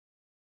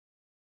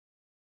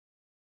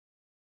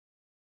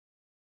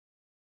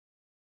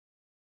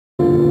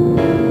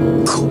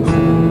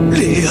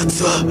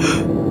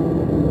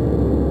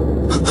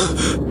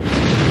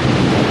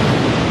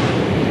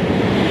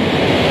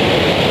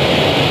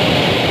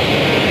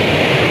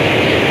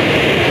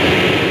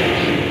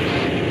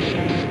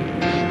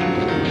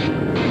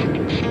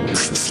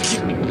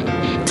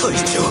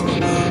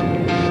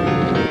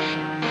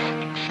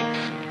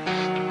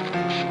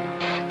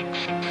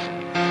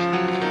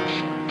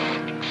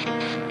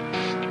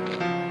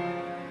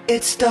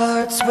It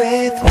starts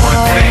with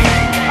one thing,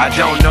 I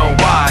don't know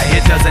why.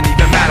 It doesn't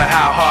even matter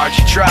how hard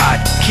you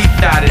try. Keep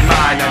that in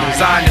mind, I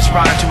designed this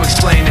rhyme to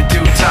explain in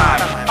due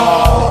time.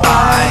 All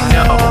I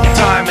know,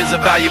 time is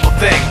a valuable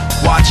thing.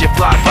 Watch it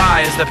fly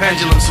by as the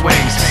pendulum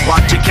swings.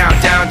 Watch it count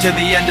down to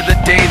the end of the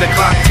day. The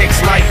clock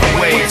takes life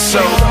away, it's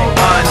so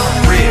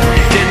unreal.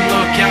 Didn't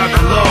look out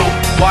below,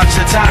 watch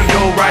the time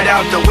go right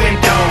out the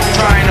window.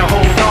 Trying to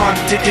hold on,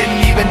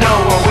 didn't even know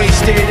I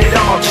wasted it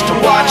all just to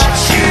watch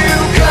you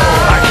go.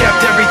 I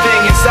kept everything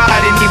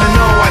inside, and even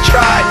though I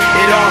tried,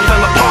 it all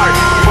fell apart.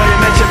 What it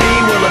meant to be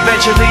will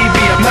eventually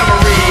be a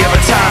memory of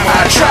a time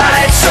when I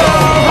tried so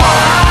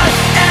hard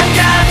and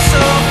got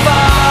so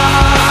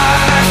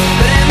far,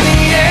 but in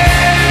the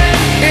end,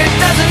 it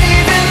doesn't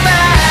even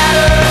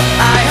matter.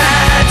 I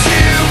had to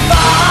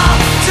fall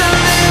to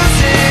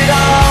lose it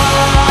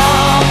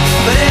all,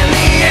 but in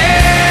the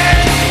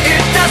end,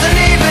 it doesn't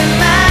even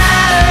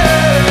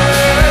matter.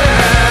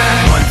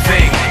 One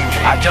thing,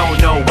 I don't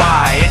know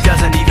why. It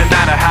doesn't even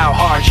matter how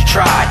hard you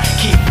try.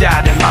 Keep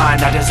that in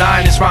mind, I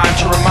designed this rhyme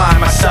to remind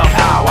myself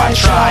how I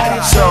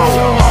tried so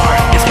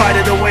hard. In spite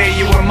of the way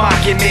you were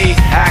mocking me,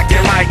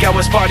 acting like I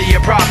was part of your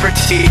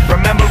property,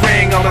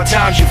 remembering all the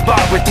times you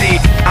fought with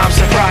me, I'm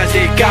surprised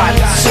it got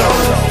so.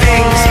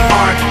 Things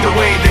aren't the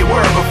way they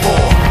were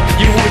before.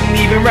 You wouldn't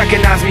even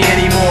recognize me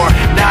anymore.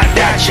 Not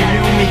that you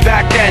knew me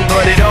back then,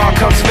 but it all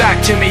comes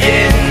back to me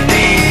in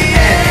the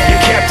end. You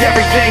kept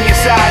everything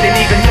inside, and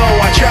even though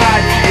I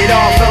tried, it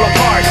all fell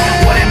apart.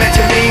 What it meant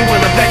to me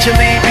will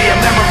eventually be a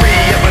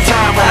memory of a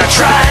time when I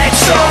tried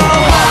so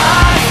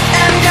hard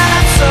and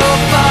got so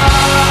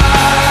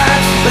far,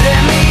 but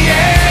in the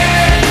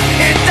end,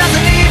 it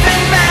doesn't even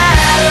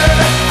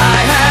matter. I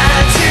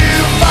had to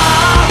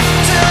fall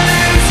to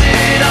lose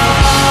it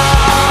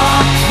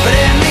all, but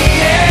in the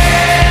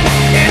end,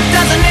 it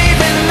doesn't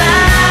even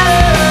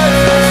matter.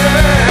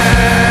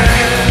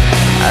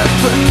 I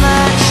put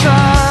my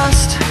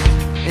trust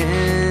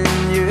in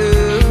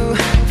you,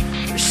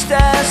 pushed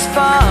as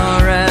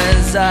far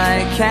as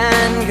I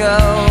can go.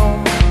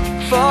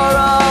 For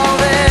all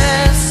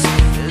this,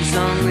 there's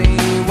only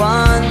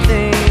one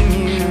thing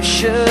you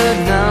should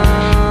know.